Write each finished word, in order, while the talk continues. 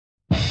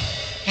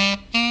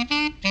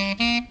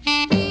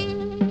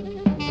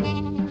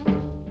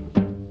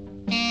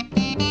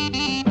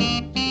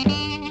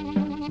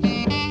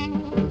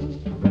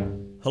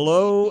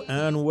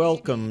and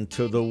welcome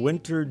to the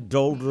Winter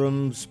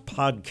Doldrums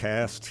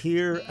podcast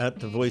here at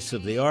the Voice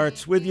of the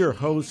Arts with your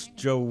host,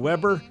 Joe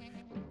Weber.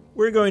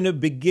 We're going to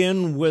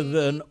begin with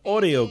an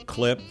audio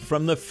clip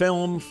from the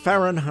film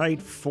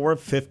Fahrenheit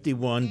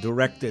 451,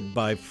 directed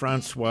by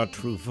Francois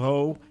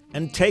Truffaut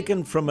and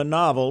taken from a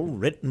novel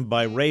written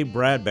by Ray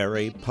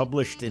Bradbury,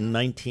 published in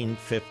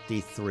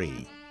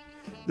 1953.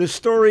 The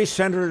story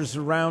centers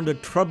around a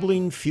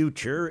troubling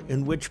future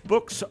in which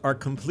books are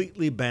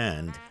completely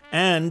banned,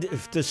 and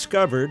if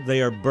discovered,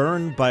 they are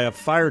burned by a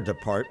fire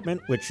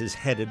department which is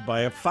headed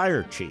by a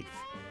fire chief.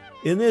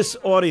 In this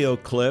audio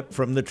clip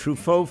from the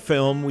Truffaut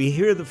film, we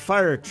hear the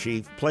fire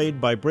chief, played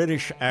by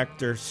British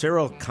actor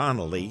Cyril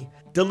Connolly,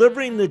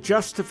 delivering the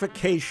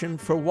justification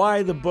for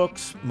why the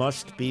books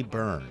must be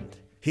burned.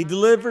 He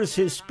delivers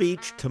his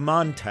speech to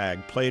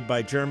Montag, played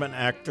by German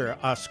actor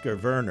Oskar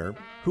Werner,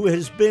 who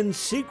has been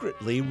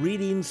secretly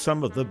reading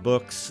some of the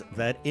books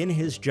that, in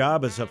his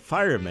job as a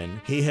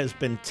fireman, he has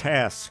been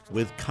tasked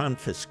with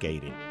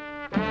confiscating.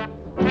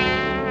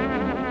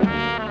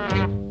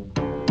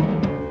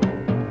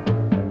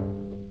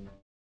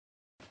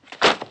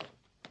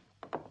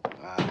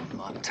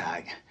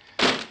 Montag.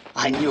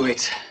 I knew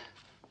it.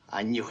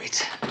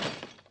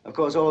 Of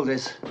course, all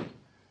this...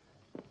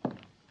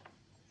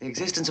 The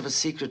existence of a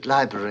secret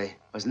library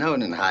was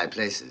known in high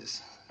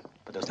places,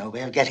 but there was no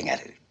way of getting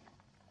at it.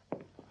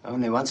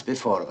 Only once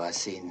before have I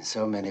seen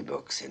so many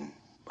books in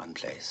one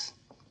place.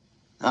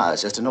 I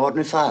was just an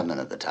ordinary fireman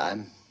at the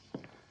time. I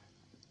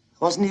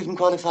wasn't even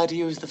qualified to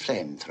use the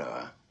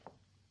flamethrower.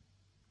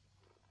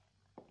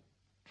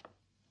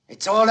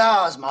 It's all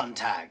ours,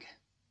 Montag.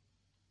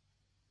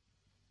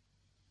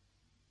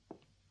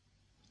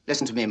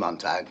 Listen to me,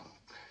 Montag.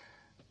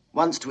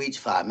 Once to each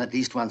fireman, at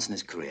least once in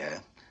his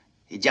career,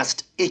 he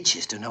just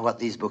itches to know what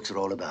these books are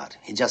all about.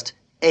 He just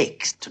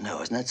aches to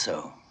know, isn't that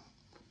so?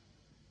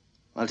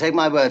 Well, take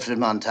my word for it,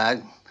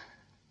 Montag.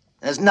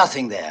 There's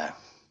nothing there.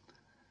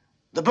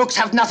 The books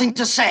have nothing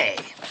to say.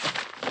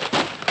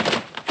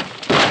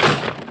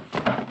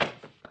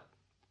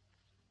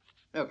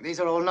 Look, these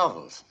are all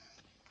novels.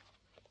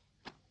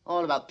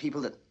 All about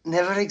people that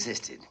never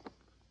existed.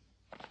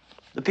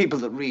 The people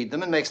that read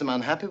them and makes them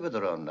unhappy with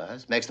their own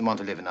lives, makes them want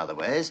to live in other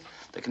ways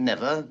that can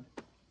never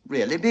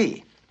really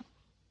be.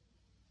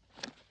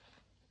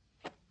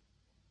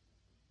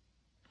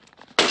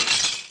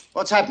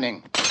 What's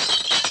happening?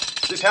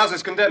 This house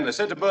is condemned. They're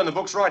said to burn the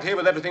books right here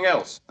with everything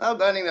else. Well,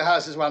 burning the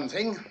house is one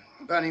thing.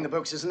 Burning the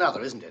books is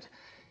another, isn't it?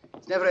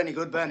 It's never any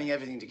good burning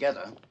everything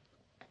together.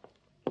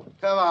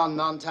 Come on,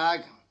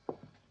 Montag.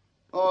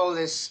 All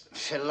this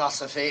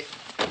philosophy.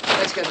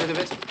 Let's get rid of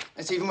it.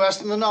 It's even worse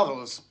than the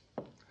novels.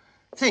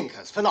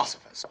 Thinkers,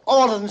 philosophers,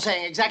 all of them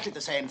saying exactly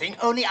the same thing,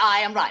 only I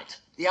am right.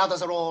 The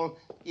others are all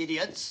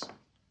idiots.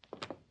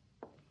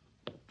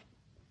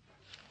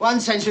 One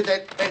century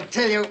they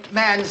tell you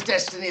man's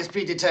destiny is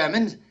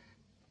predetermined.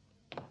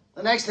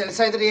 The next they'll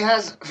say that he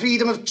has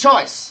freedom of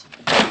choice.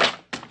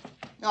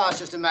 No, it's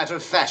just a matter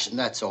of fashion,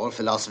 that's all,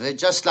 philosophy.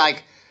 Just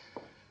like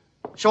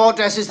short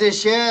dresses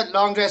this year,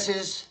 long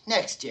dresses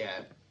next year.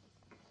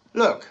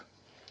 Look.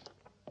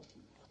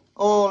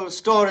 All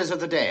stories of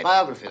the day.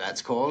 Biography,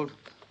 that's called.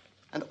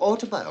 An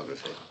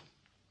autobiography.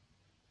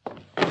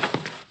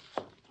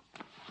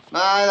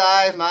 My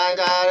life, my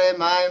diary,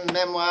 my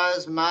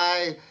memoirs,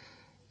 my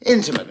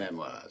intimate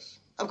memoirs.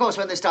 Of course,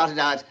 when they started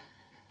out,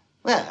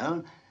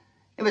 well,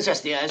 it was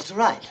just the urge to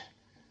write.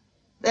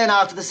 Then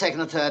after the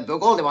second or third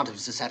book, all they wanted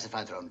was to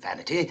satisfy their own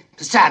vanity,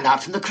 to stand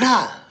out from the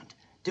crowd,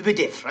 to be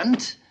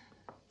different,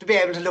 to be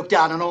able to look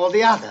down on all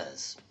the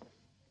others.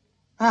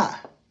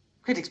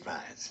 Critics'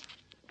 Prize.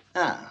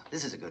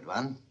 This is a good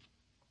one.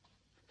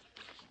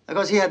 Of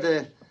course, he had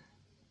the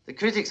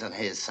critics on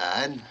his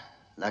side.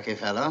 Lucky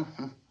fellow.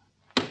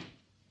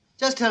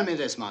 Just tell me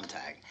this,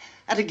 Montag.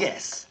 At a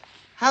guess,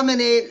 how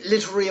many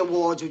literary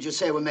awards would you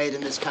say were made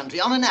in this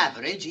country, on an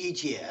average,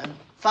 each year?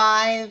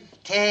 5,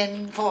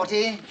 10,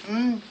 40?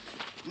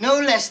 No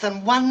less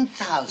than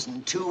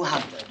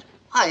 1,200.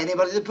 Why,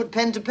 anybody that put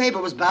pen to paper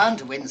was bound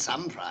to win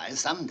some prize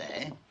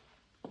someday.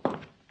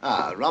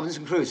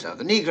 Robinson Crusoe.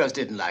 The Negroes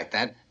didn't like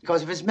that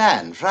because of his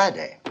man,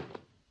 Friday.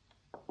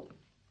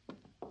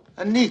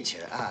 And Nietzsche.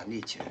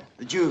 Nietzsche.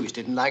 The Jews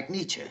didn't like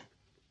Nietzsche.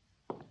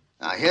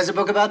 Here's a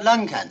book about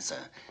lung cancer.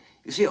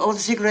 You see, all the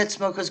cigarette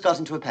smokers got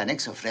into a panic,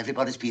 so for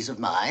everybody's peace of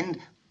mind,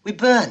 we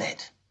burn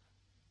it.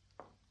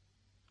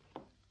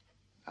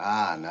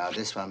 Now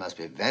this one must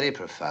be very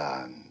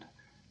profound.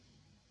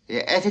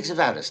 The Ethics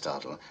of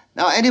Aristotle.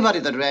 Now, anybody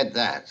that read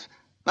that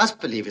must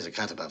believe he's a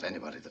cut above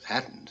anybody that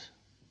hadn't.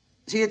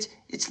 See,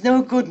 it's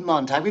no good,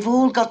 Montag. We've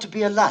all got to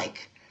be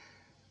alike.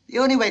 The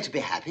only way to be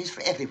happy is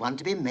for everyone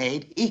to be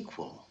made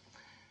equal.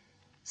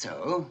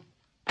 So,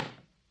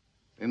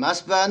 we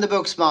must burn the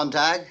books,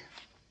 Montag.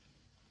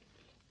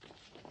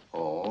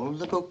 All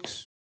the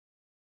books.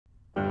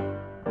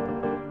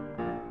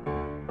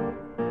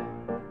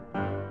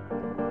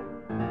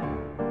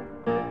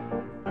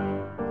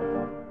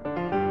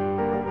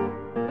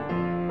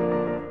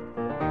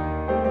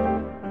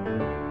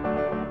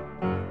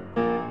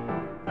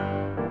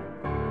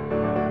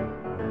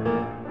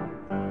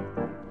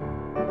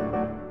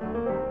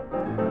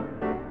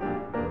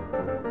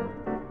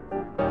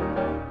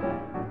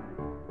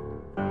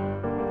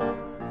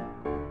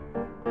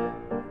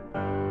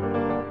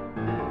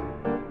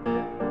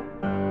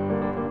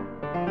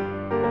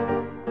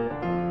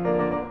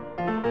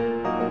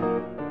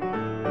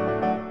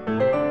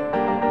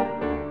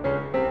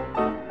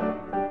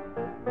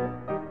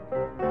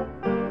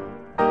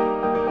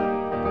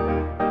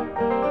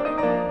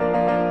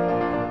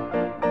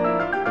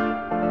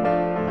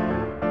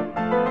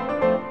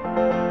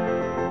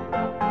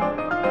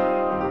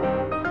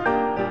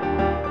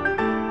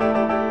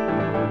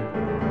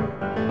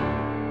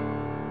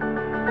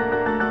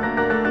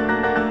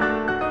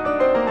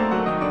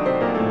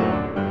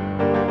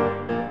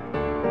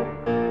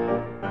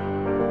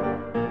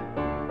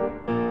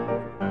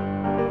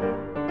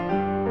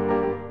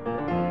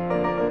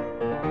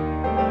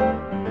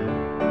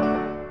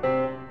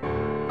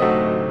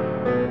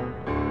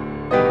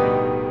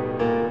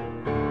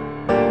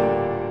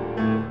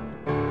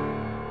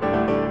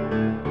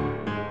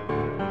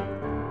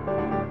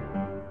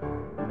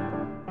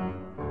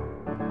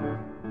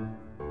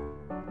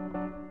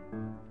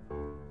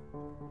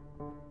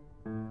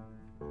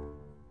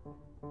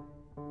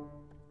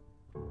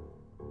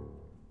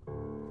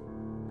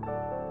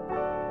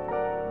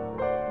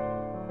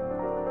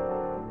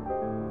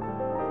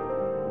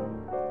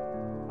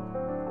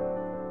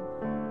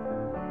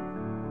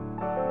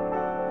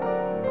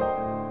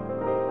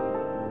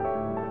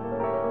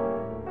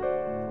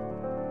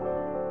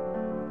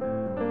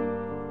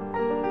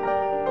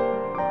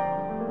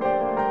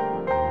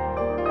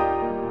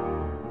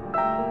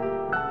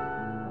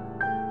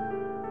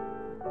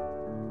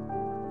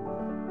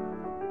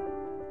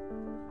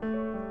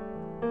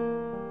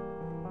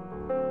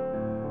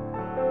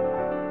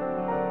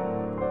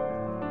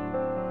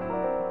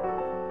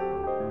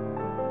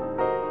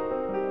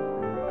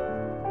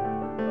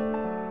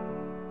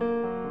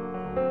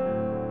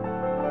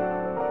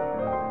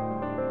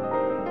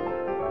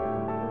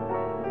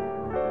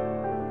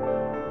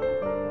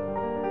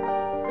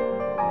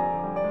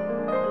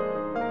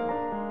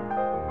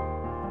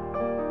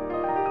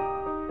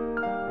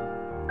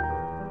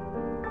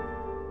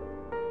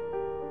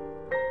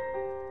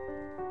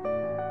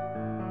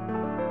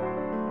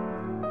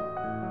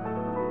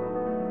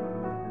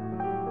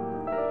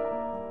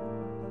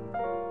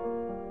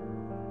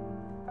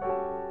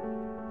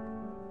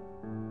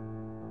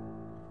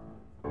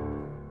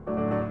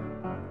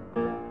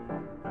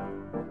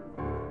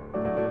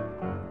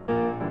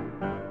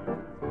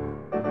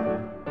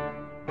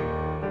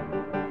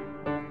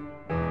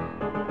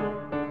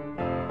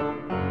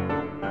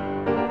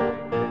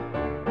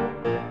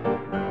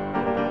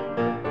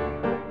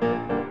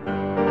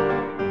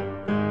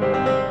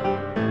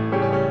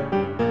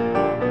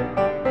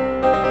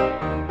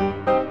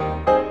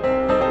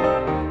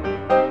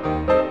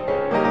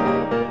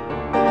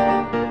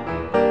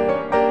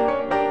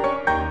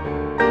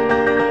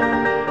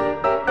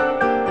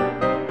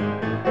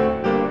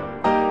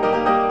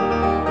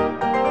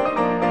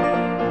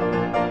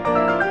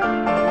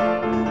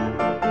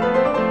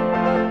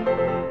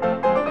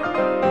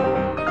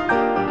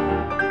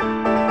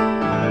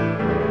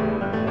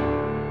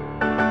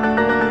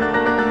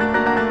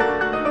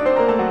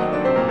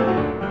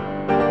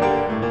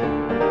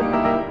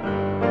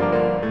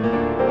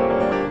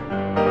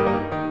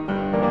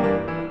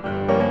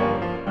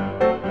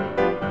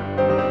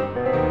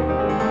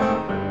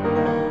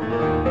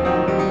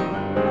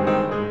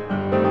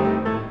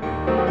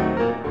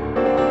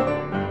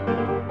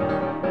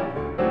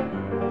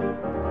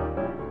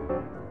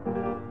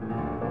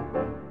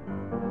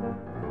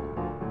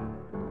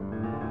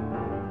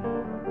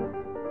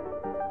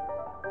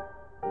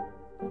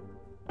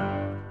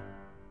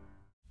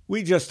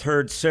 We just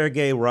heard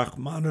Sergei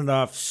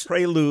Rachmaninoff's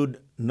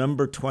Prelude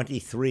number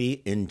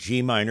 23 in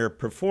G minor,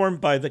 performed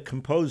by the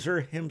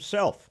composer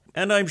himself.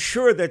 And I'm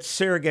sure that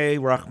Sergei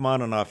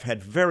Rachmaninoff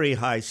had very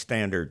high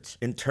standards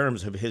in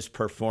terms of his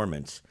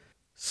performance.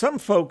 Some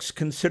folks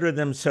consider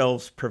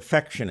themselves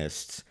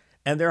perfectionists,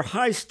 and their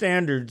high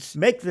standards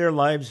make their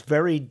lives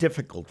very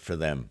difficult for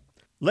them.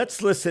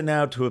 Let's listen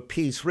now to a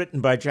piece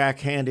written by Jack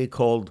Handey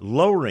called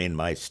Lowering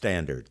My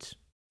Standards.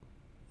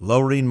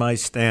 Lowering My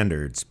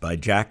Standards by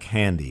Jack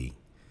Handey.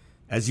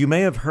 As you may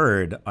have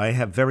heard, I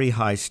have very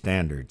high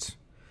standards.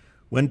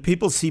 When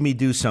people see me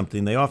do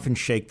something, they often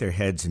shake their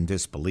heads in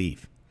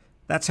disbelief.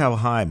 That's how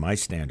high my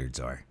standards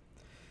are.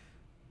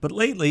 But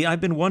lately, I've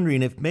been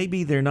wondering if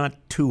maybe they're not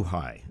too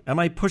high. Am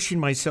I pushing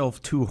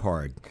myself too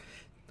hard?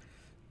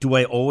 Do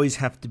I always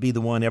have to be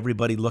the one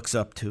everybody looks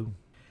up to?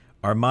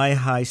 Are my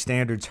high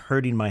standards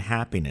hurting my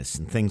happiness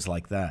and things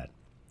like that?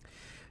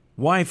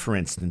 Why, for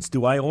instance,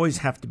 do I always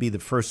have to be the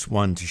first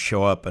one to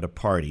show up at a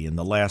party and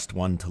the last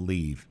one to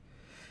leave?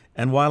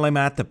 And while I'm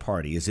at the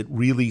party, is it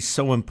really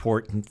so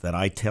important that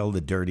I tell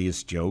the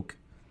dirtiest joke?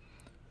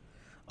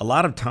 A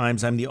lot of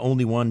times I'm the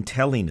only one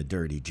telling a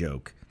dirty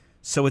joke,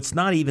 so it's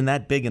not even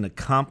that big an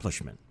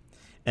accomplishment.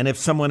 And if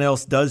someone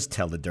else does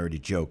tell a dirty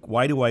joke,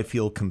 why do I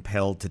feel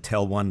compelled to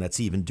tell one that's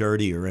even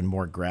dirtier and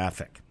more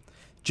graphic?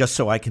 Just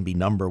so I can be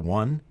number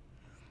one?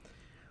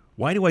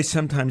 Why do I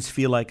sometimes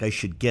feel like I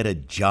should get a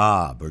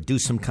job or do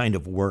some kind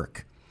of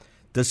work?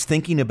 Does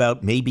thinking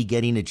about maybe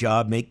getting a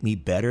job make me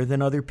better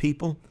than other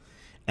people?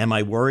 Am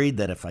I worried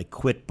that if I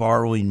quit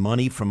borrowing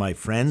money from my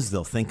friends,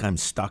 they'll think I'm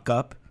stuck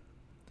up?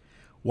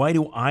 Why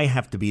do I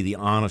have to be the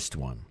honest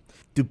one?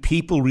 Do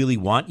people really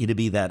want you to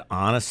be that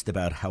honest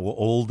about how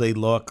old they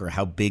look or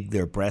how big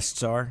their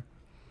breasts are?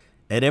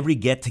 At every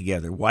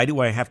get-together, why do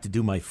I have to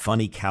do my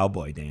funny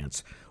cowboy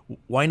dance?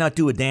 Why not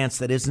do a dance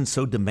that isn't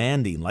so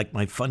demanding, like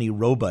my funny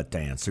robot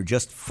dance, or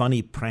just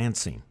funny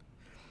prancing?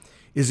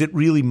 Is it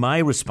really my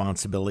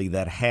responsibility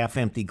that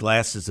half-empty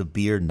glasses of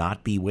beer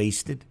not be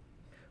wasted?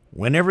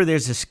 Whenever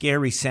there's a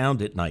scary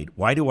sound at night,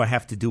 why do I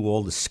have to do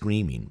all the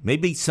screaming?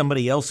 Maybe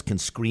somebody else can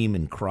scream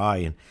and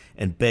cry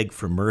and beg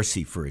for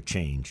mercy for a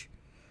change.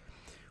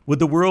 Would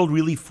the world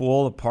really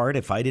fall apart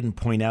if I didn't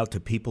point out to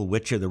people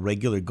which are the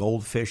regular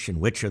goldfish and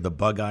which are the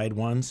bug-eyed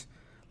ones?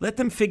 Let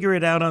them figure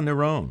it out on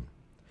their own.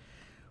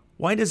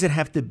 Why does it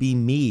have to be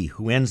me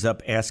who ends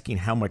up asking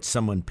how much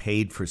someone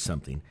paid for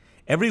something?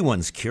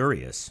 Everyone's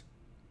curious.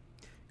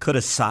 Could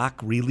a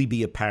sock really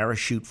be a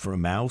parachute for a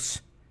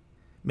mouse?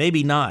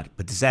 Maybe not,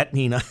 but does that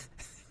mean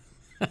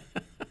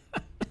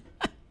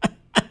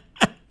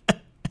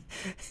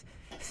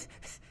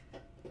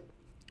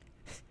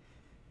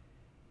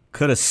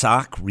Could a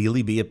sock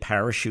really be a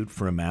parachute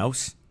for a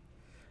mouse?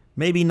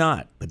 Maybe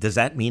not, but does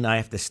that mean I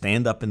have to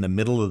stand up in the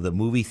middle of the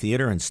movie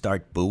theater and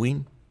start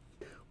booing?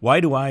 Why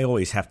do I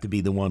always have to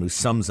be the one who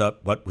sums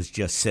up what was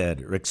just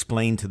said, or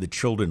explain to the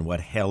children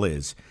what hell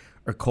is,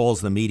 or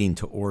calls the meeting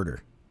to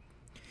order?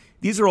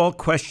 These are all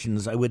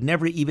questions I would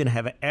never even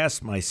have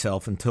asked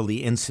myself until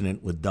the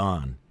incident with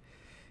Don.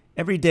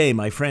 Every day,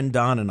 my friend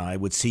Don and I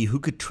would see who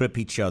could trip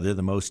each other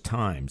the most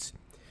times.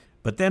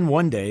 But then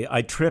one day,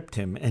 I tripped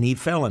him, and he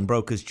fell and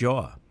broke his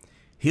jaw.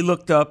 He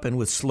looked up and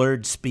with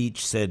slurred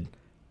speech said,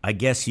 "I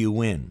guess you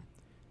win."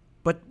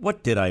 But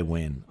what did I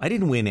win? I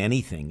didn't win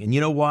anything. And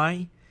you know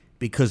why?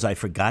 Because I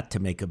forgot to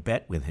make a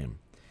bet with him.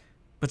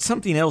 But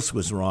something else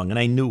was wrong, and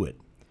I knew it.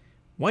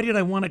 Why did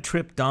I want to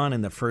trip Don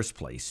in the first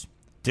place?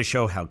 To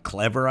show how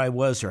clever I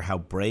was, or how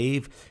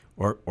brave,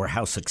 or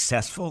how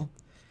successful?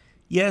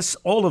 Yes,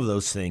 all of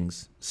those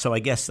things, so I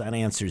guess that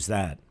answers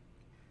that.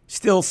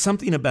 Still,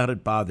 something about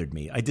it bothered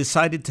me. I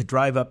decided to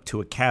drive up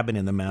to a cabin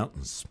in the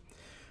mountains.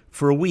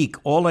 For a week,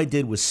 all I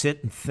did was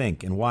sit and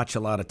think and watch a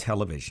lot of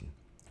television.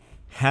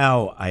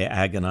 How, I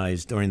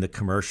agonized during the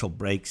commercial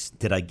breaks,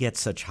 did I get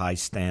such high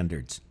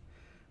standards?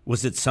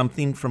 Was it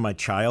something from my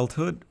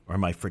childhood or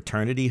my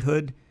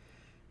fraternityhood?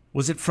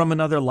 Was it from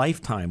another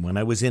lifetime when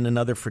I was in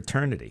another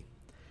fraternity?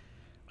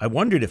 I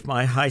wondered if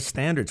my high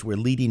standards were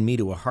leading me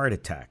to a heart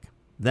attack.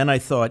 Then I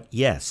thought,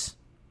 yes,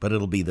 but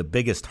it'll be the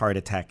biggest heart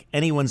attack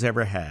anyone's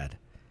ever had.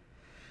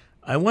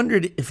 I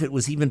wondered if it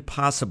was even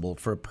possible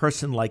for a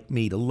person like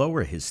me to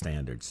lower his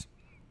standards.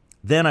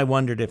 Then I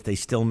wondered if they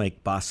still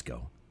make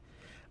Bosco.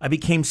 I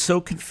became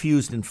so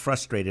confused and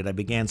frustrated I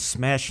began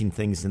smashing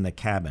things in the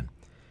cabin.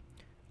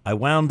 I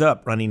wound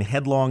up running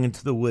headlong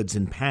into the woods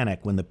in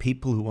panic when the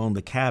people who owned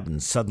the cabin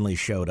suddenly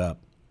showed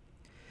up.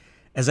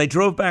 As I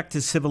drove back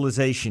to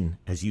civilization,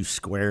 as you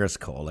squares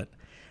call it,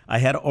 I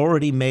had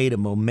already made a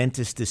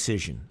momentous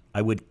decision.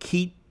 I would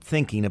keep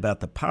thinking about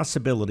the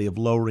possibility of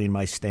lowering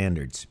my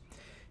standards.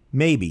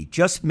 Maybe,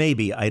 just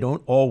maybe, I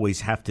don't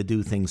always have to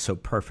do things so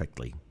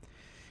perfectly.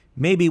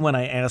 Maybe when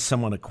I ask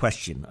someone a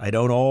question, I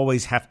don't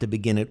always have to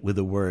begin it with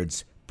the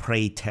words,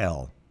 "Pray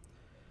tell."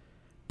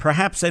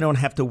 Perhaps I don't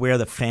have to wear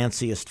the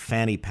fanciest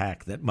fanny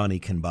pack that money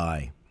can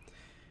buy.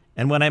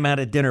 And when I'm at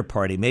a dinner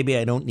party, maybe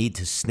I don't need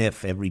to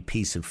sniff every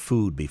piece of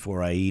food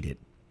before I eat it.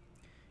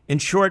 In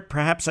short,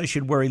 perhaps I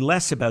should worry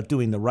less about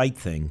doing the right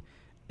thing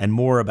and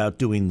more about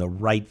doing the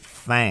right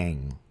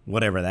thing,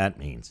 whatever that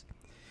means.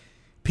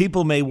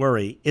 People may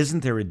worry,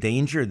 isn't there a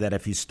danger that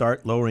if you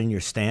start lowering your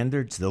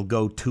standards, they'll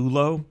go too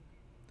low?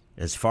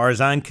 As far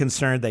as I'm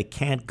concerned, they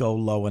can't go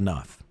low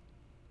enough.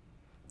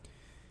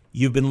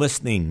 You've been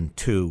listening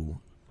to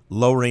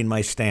Lowering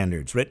My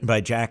Standards, written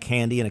by Jack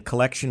Handey in a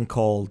collection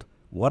called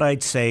What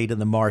I'd Say to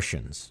the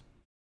Martians.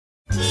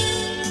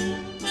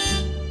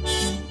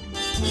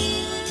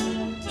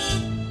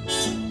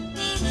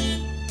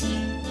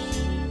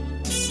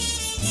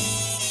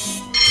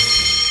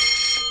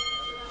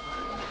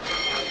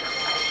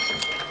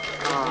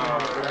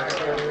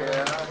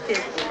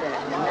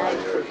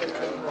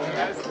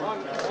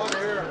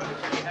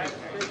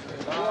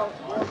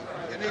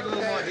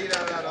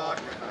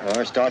 All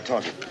right, start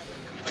talking.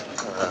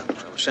 I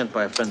was sent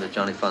by a friend of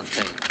Johnny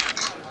Fontaine.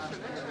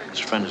 His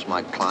friend is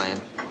my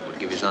client. Would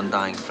give his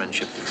undying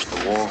friendship to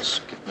Mr.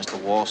 Walsh.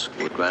 Mr. Walsh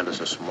would grant us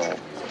a small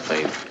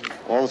favor.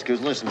 Walsh is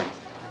listening.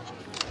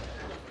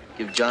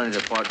 Give Johnny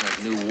the part in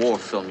that new war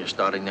film you're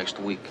starting next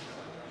week.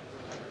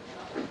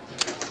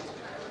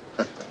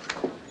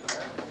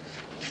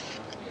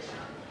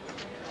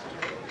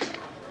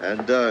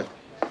 And,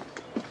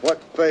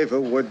 what favor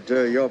would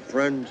your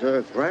friend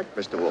grant,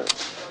 Mr.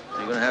 Walsh?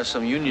 You're going to have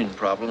some union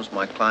problems.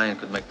 My client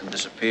could make them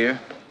disappear.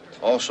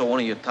 Also, one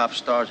of your top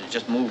stars has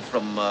just moved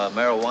from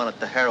marijuana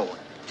to heroin.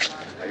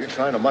 Are you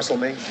trying to muscle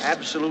me?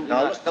 Absolutely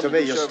Now, not. look Come to me,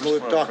 do you service for a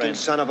smooth-talking friend.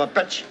 son of a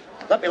bitch.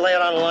 Let me lay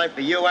it on the line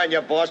for you and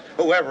your boss,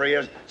 whoever he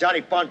is.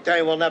 Johnny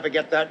Fontaine will never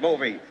get that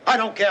movie. I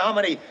don't care how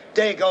many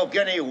Dago,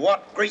 Guinea,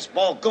 what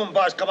greaseball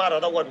goombas come out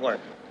of the woodwork.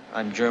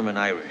 I'm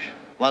German-Irish.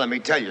 Well, let me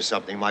tell you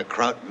something, my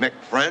Kraut Mick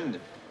friend.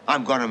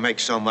 I'm gonna make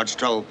so much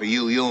trouble for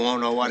you, you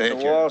won't know what hit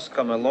Mr. you. Walsh,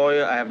 I'm a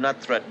lawyer. I have not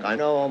threatened. I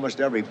know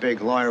almost every big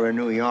lawyer in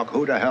New York.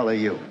 Who the hell are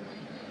you?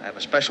 I have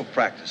a special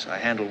practice. I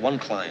handle one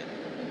client.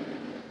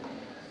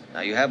 Now,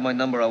 you have my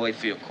number. I'll wait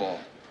for your call.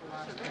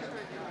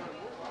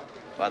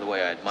 By the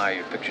way, I admire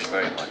your pictures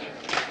very much.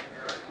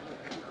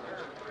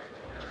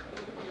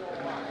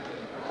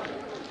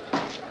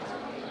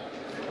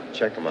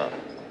 Check them out.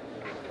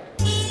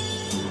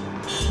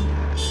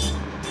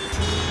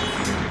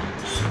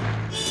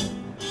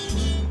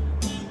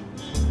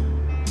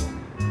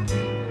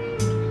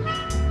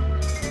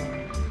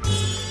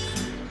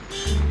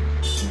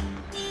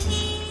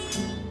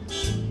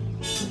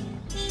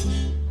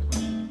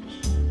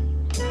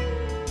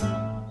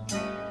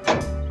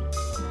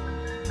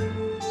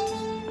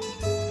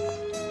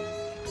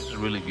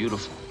 Really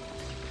beautiful.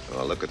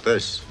 Oh, look at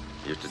this.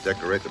 Used to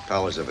decorate the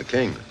palace of a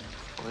king.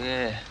 Oh,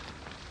 yeah.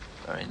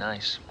 Very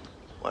nice.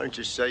 Why didn't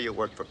you say you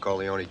worked for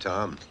Corleone,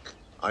 Tom?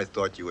 I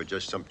thought you were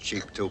just some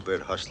cheap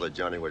two-bit hustler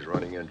Johnny was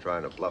running in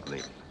trying to bluff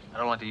me. I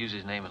don't like to use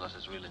his name unless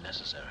it's really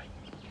necessary.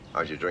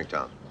 How's your drink,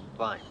 Tom?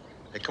 Fine.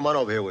 Hey, come on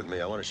over here with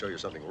me. I want to show you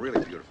something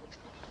really beautiful.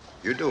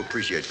 You do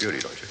appreciate beauty,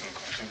 don't you?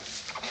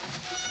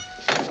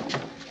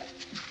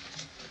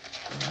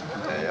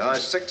 They are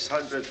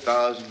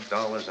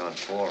 $600,000 on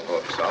 4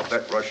 hoofs. I'll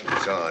bet Russian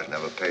Tsars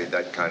never paid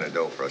that kind of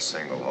dough for a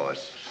single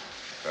horse.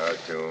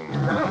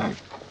 Cartoon.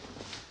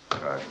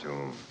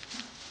 Cartoon.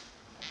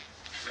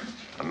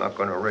 I'm not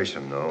going to race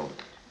him, though.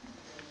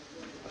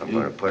 I'm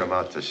going to put him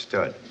out to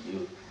stud.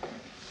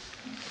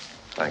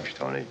 Thanks,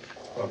 Tony.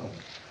 Welcome.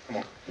 Come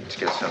on. Let's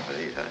get something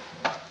to eat,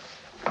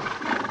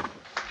 huh?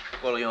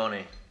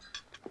 Corleone,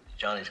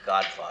 Johnny's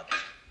godfather.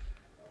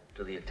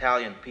 To the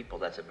Italian people,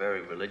 that's a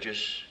very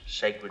religious,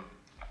 sacred,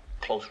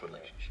 close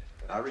relationship.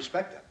 I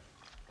respect that.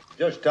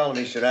 Just tell him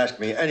he should ask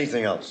me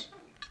anything else.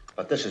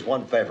 But this is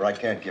one favor I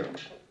can't give him.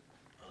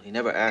 Well, he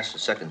never asks a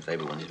second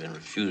favor when he's been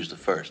refused the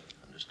first.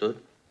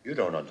 Understood? You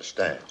don't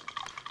understand.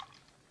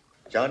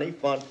 Johnny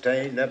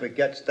Fontaine never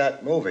gets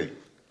that movie.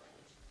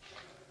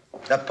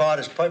 That part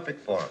is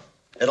perfect for him.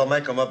 It'll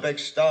make him a big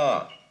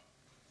star.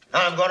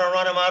 I'm going to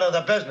run him out of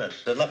the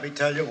business. And let me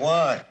tell you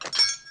why.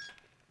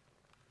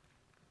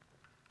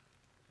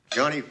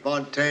 Johnny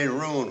Fontaine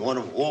ruined one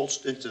of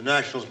Waltz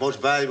International's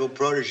most valuable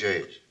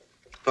protégés.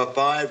 For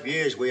 5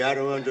 years, we had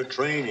her under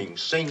training,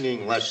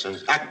 singing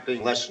lessons,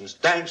 acting lessons,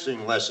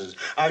 dancing lessons.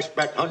 I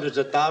spent hundreds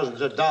of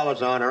thousands of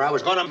dollars on her. I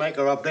was going to make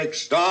her a big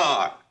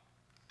star.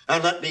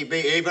 And let me be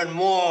even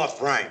more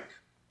frank.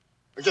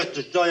 Just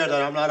to show you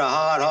that I'm not a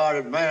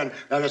hard-hearted man,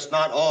 that it's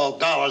not all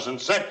dollars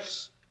and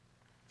cents.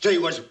 She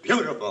was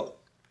beautiful.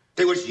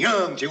 She was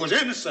young. She was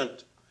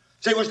innocent.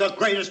 She was the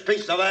greatest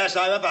piece of ass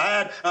I've ever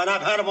had, and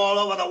I've had them all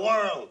over the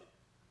world.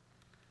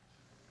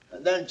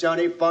 And then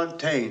Johnny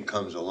Fontaine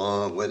comes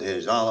along with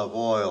his olive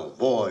oil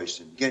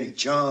voice and guinea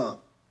charm.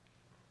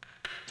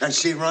 And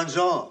she runs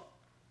off.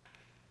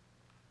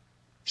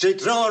 She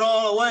threw it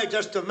all away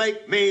just to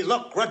make me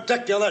look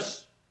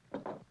ridiculous.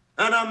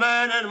 And a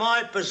man in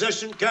my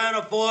position can't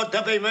afford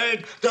to be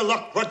made to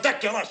look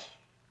ridiculous.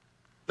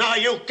 Now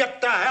you get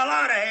the hell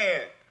out of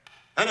here.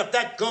 And if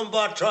that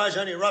goomba tries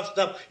any rough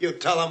stuff, you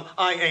tell him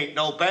I ain't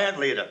no band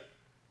leader.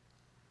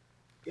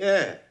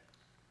 Yeah,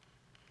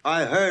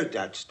 I heard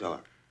that story.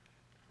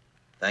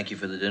 Thank you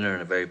for the dinner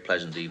and a very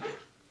pleasant evening.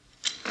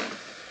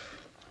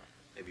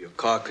 Maybe your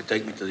car could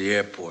take me to the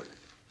airport.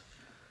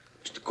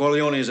 Mr.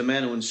 Corleone is a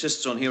man who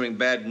insists on hearing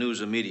bad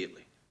news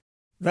immediately.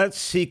 That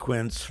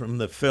sequence from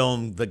the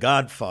film The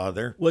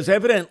Godfather was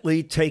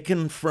evidently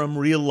taken from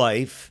real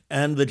life,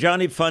 and the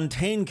Johnny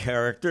Fontane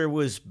character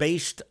was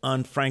based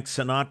on Frank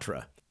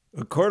Sinatra.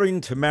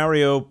 According to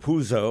Mario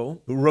Puzo,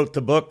 who wrote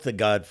the book The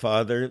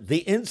Godfather,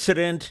 the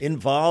incident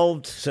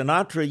involved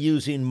Sinatra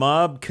using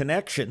mob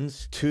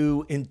connections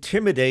to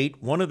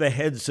intimidate one of the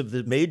heads of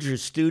the major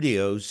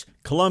studios,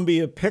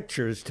 Columbia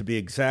Pictures to be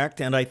exact,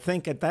 and I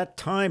think at that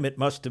time it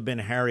must have been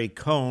Harry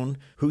Cohn,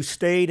 who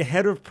stayed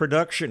head of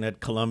production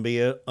at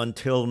Columbia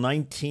until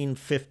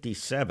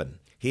 1957.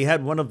 He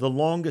had one of the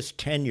longest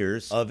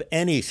tenures of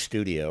any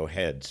studio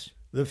heads.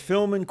 The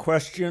film in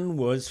question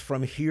was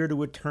From Here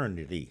to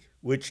Eternity,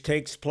 which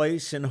takes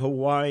place in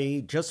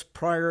Hawaii just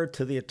prior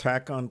to the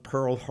attack on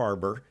Pearl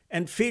Harbor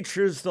and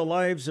features the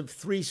lives of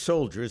 3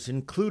 soldiers,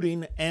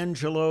 including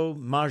Angelo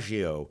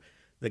Maggio,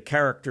 the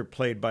character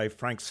played by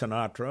Frank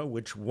Sinatra,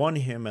 which won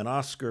him an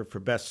Oscar for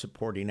Best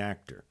Supporting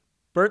Actor.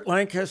 Burt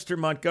Lancaster,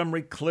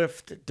 Montgomery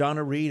Clift,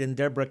 Donna Reed, and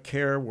Deborah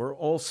Kerr were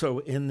also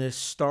in this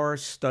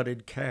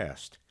star-studded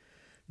cast.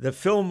 The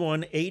film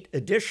won 8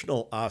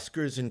 additional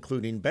Oscars,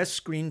 including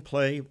Best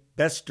Screenplay,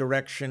 Best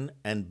Direction,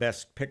 and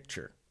Best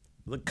Picture.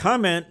 The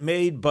comment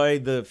made by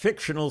the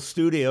fictional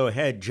studio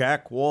head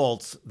Jack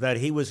Waltz that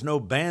he was no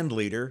band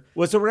leader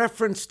was a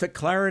reference to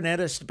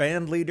clarinetist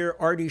band leader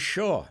Artie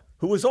Shaw,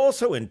 who was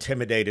also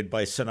intimidated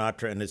by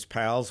Sinatra and his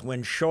pals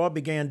when Shaw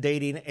began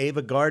dating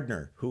Ava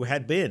Gardner, who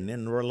had been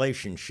in a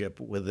relationship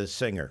with the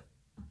singer.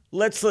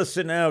 Let's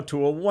listen now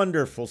to a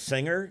wonderful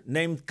singer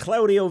named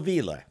Claudio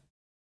Villa.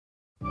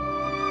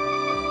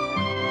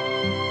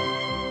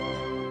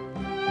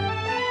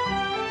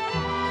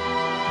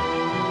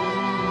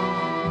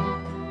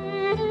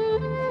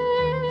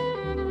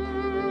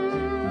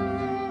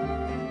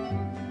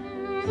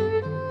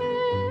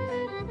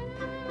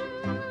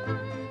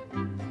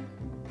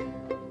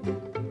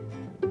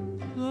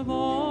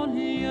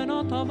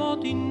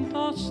 In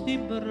tosti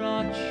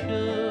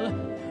braccia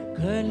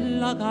che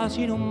la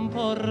casa non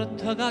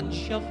porta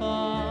caccia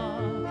fa,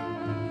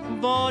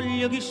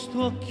 voglio che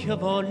st'occhio,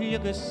 voglio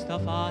che sta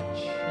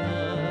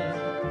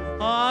faccia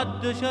a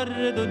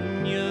decere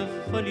d'ogni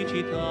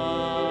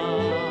felicità.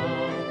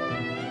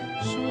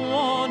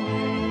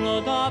 Suono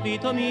da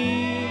vita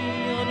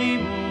mia,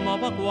 dimma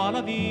pa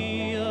quale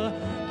via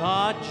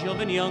ta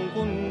giovani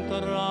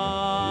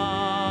incontrare.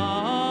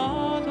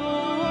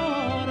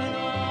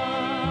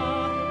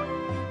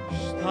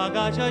 La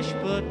casa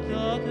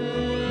aspettate,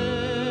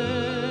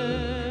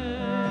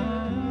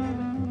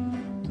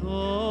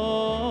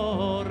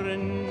 torna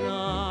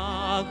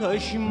che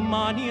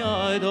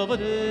smania dove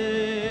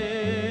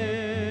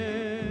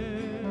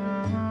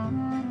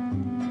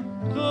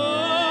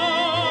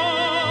torna,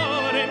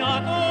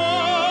 torna,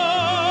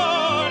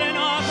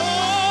 torna,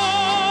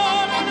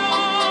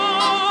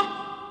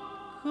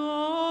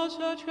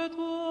 cosa c'è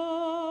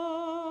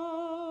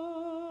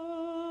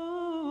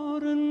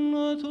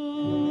torna tu.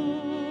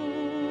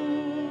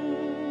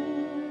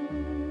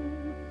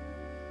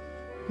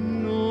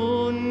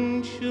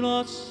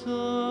 La sama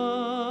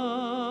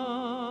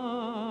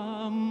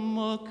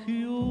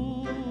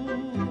più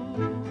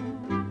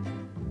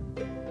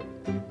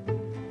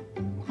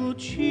con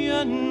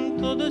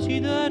 100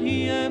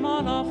 desideri e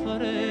mala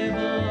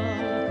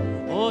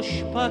freva o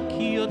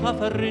spacchio da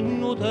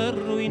ferrinno te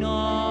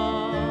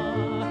ruina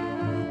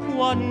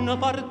quando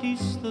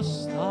partiste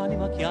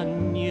st'anima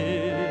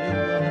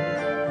chiagneva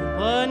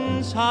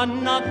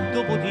pensando a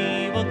dopo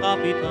diva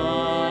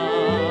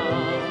capitare.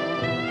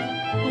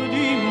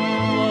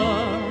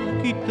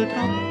 Chi te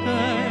tratta,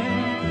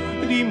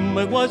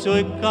 dimmi quasi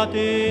è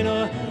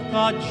catena,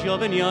 che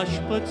giovani a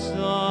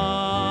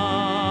spezzare.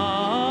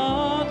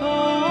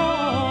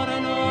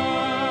 Torna,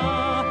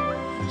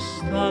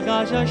 sta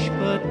casa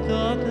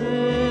aspettate,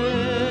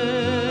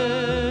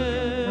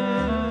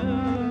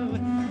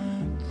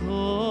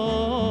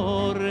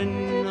 torna,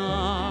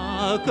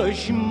 che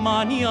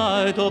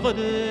smania è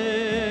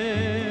dove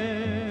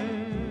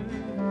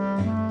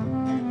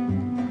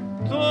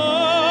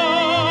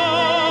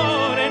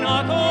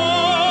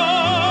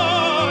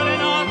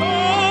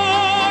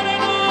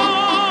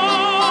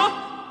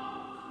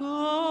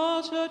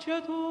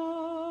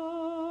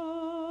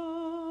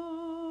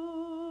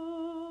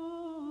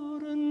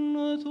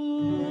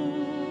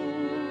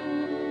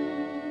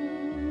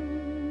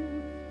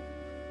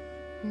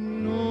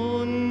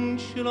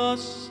la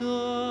sama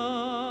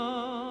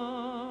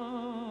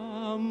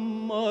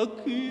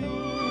più.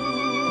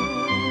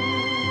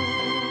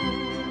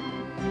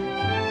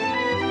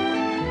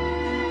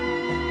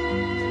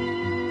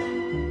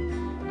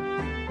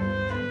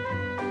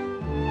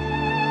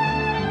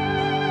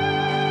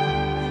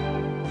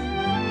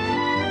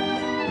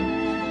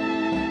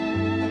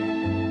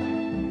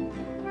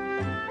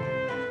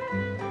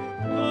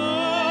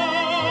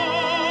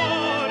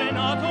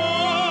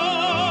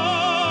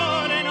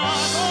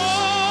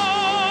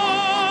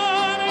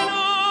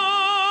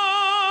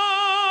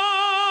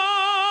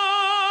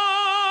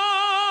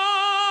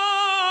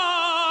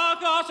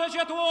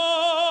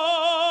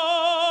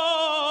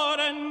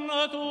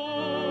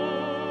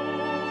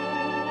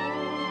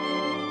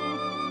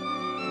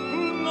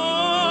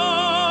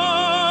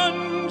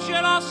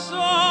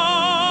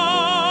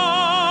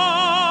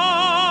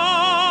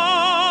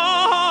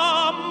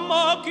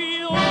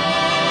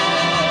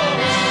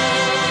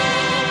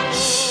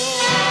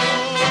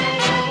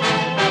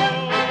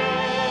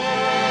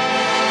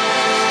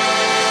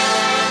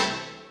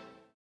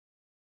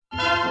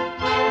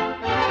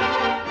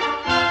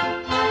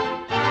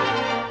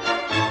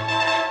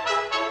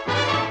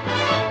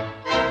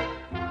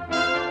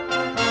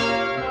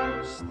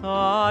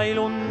 Stai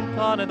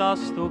lontane da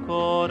sto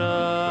cuore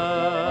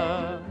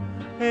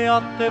e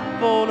a te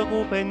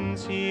volgo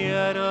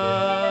pensiero,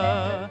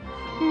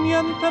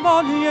 niente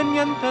voglio e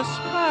niente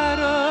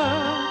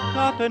spero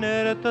che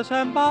tenerti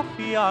sempre a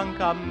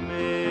fianco a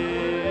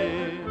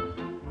me.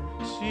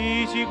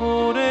 Sii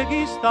sicuro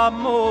che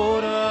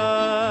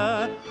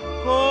st'amore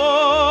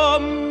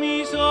come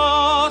mi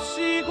sa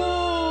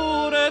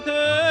sicuro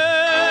te.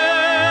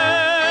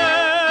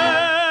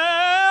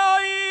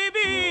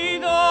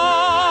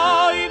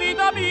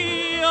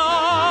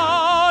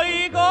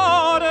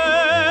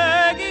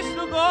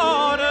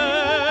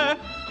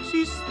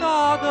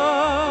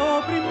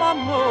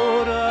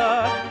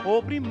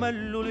 O prima e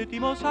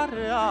l'ultimo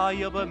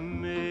sarai per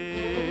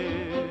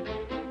me.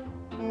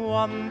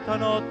 Quanta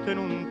notte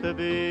non te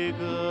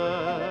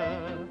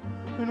vedo,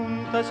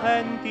 non te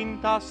senti in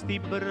tasti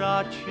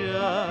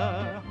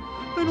braccia,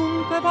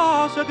 non te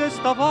passa che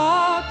sta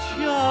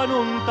faccia,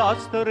 non ti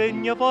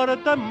stregna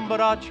forte in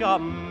braccia a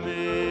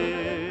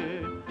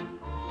me.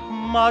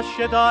 Ma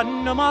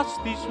scetanno ma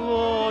sti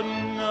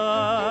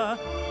suona,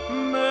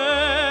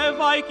 me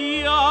fai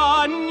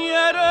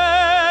chiagnere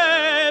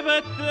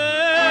per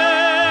te.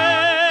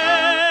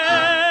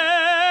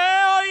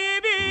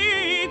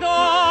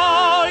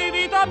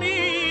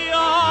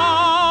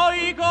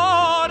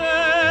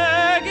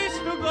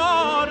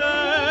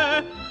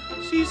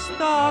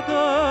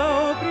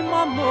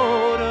 Prima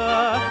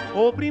amore,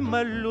 o prima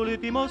e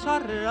l'ultimo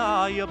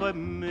sarai per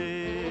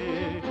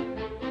me.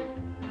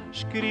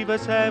 Scrive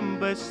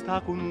sempre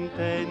sta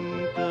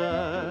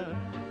contenta,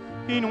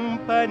 e non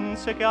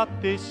pensa che a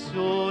te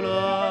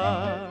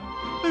sola,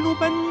 e non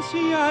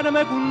pensiero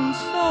me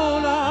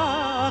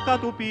consola, che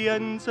tu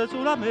pensi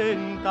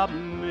solamente a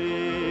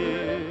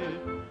me.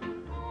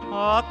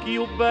 A chi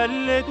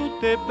belle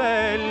tutte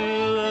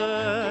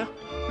belle,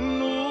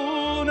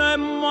 non è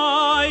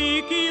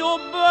mai chi ho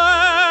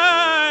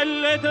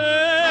belle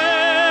te.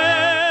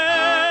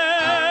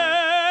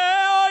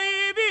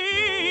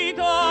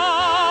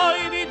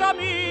 Ai vita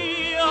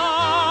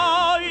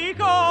mia, i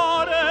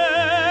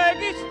core,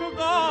 chi sto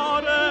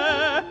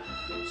core,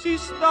 si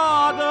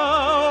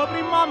stata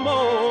prima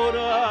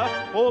amore,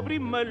 o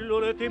prima e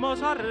l'ultimo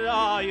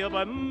sarai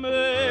per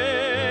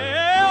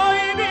me.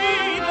 Ai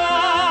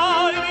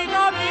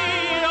vita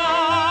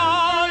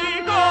mia,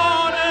 i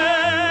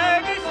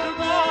core,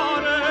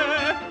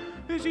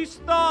 si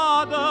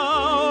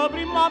stata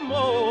prima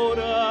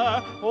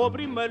amore, o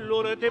prima e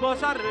l'ultimo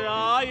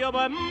sarai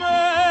per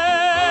me.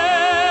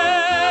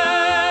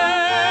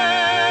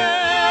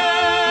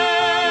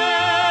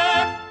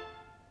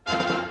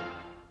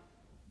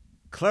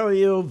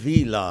 Claudio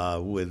Villa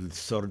with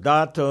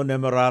Soldato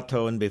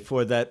Innamorato, and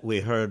before that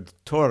we heard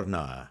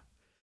Torna.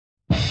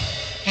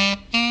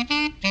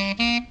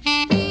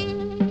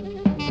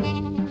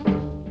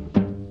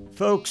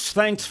 Folks,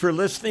 thanks for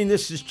listening.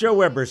 This is Joe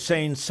Weber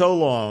saying so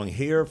long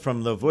here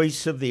from the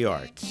Voice of the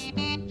Arts.